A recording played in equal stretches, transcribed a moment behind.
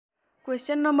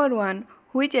Question number 1.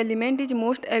 Which element is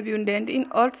most abundant in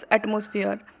Earth's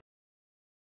atmosphere?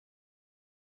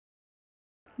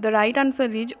 The right answer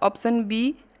is option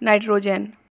B,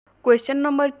 nitrogen. Question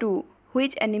number 2.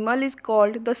 Which animal is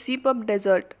called the sheep of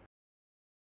desert?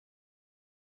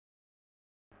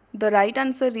 The right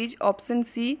answer is option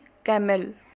C,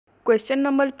 camel. Question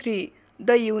number 3.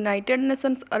 The United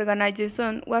Nations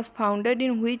organization was founded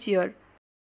in which year?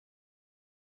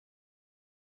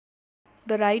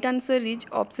 The right answer is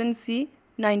option C,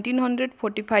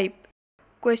 1945.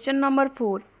 Question number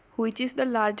 4. Which is the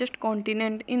largest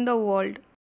continent in the world?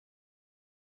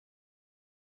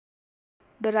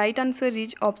 The right answer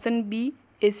is option B,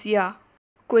 Asia.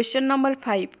 Question number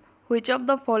 5. Which of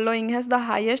the following has the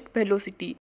highest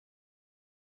velocity?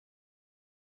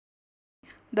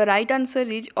 The right answer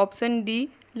is option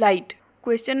D, light.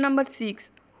 Question number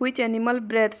 6. Which animal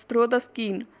breathes through the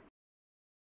skin?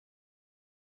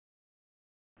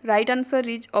 Right answer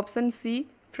is option C,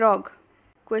 frog.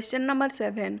 Question number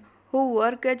 7. Who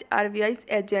work as RBI's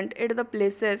agent at the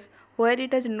places where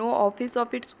it has no office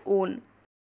of its own?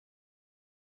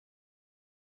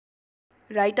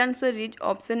 Right answer is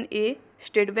option A,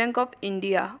 State Bank of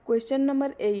India. Question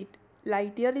number 8.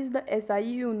 Light year is the SI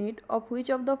unit of which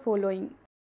of the following?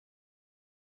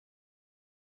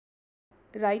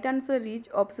 Right answer is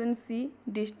option C,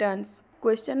 distance.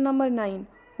 Question number 9.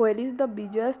 Where is the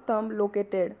busiest thumb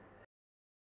located?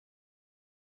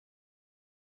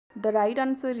 The right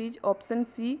answer is option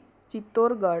C,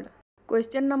 Chittorgarh.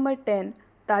 Question number 10.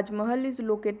 Taj Mahal is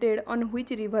located on which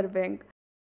river bank?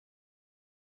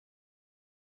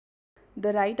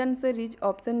 The right answer is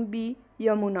option B,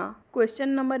 Yamuna.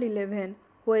 Question number 11.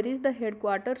 Where is the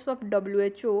headquarters of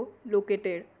WHO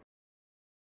located?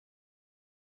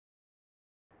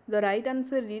 The right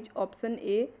answer is option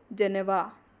A,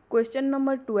 Geneva. Question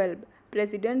number 12.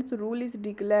 President's rule is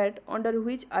declared under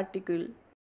which article?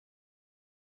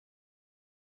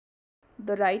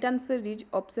 The right answer is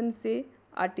option C,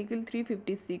 Article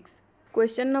 356.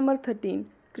 Question number 13.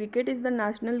 Cricket is the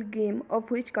national game of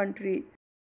which country?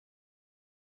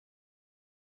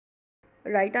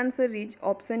 Right answer is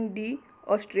option D,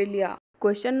 Australia.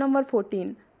 Question number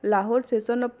 14. Lahore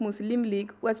session of Muslim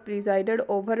League was presided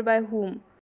over by whom?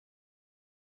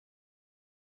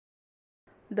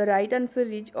 The right answer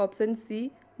is option C,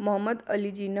 Muhammad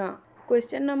Ali Jinnah.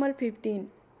 Question number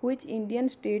 15. Which Indian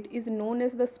state is known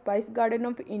as the Spice Garden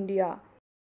of India?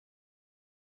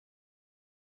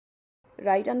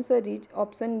 Right answer is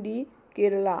option D,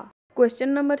 Kerala.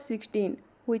 Question number 16.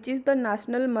 Which is the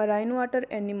national marine water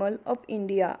animal of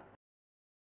India?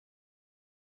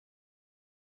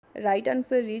 Right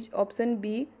answer is option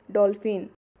B, dolphin.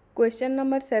 Question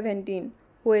number 17.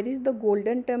 Where is the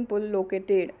Golden Temple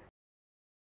located?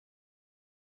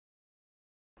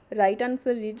 Right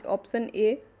answer is option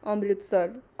A,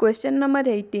 Amritsar. Question number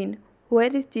 18.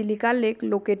 Where is Chilika Lake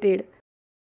located?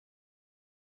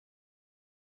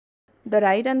 The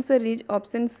right answer is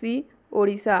option C,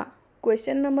 Odisha.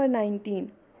 Question number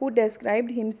 19. Who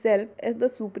described himself as the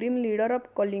supreme leader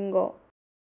of Kalinga?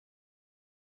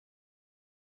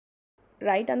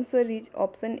 Right answer is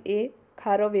option A,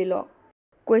 Kharavela.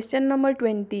 Question number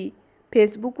 20.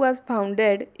 Facebook was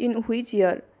founded in which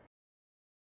year?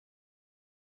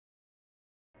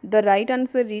 The right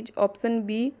answer is option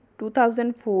B,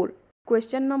 2004.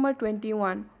 Question number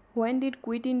 21. When did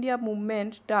Quit India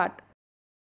movement start?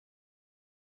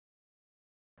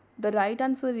 The right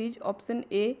answer is option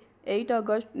A, 8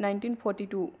 August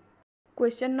 1942.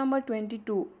 Question number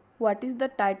 22. What is the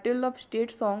title of state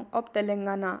song of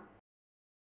Telangana?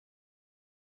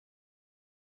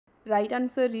 Right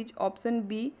answer is option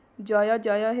B, Jaya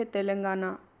Jaya He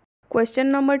Telangana.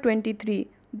 Question number 23.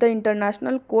 The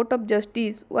International Court of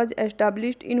Justice was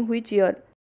established in which year?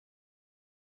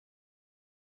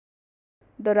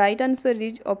 The right answer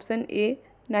is option A,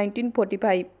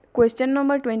 1945. Question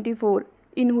number 24.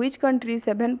 In which country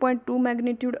 7.2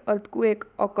 magnitude earthquake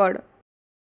occurred?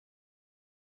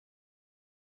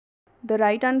 The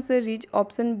right answer is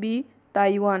option B,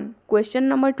 Taiwan. Question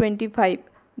number 25.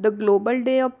 The Global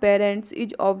Day of Parents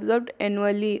is observed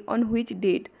annually on which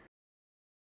date?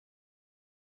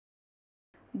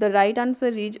 The right answer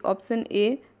is option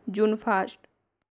A, June 1st.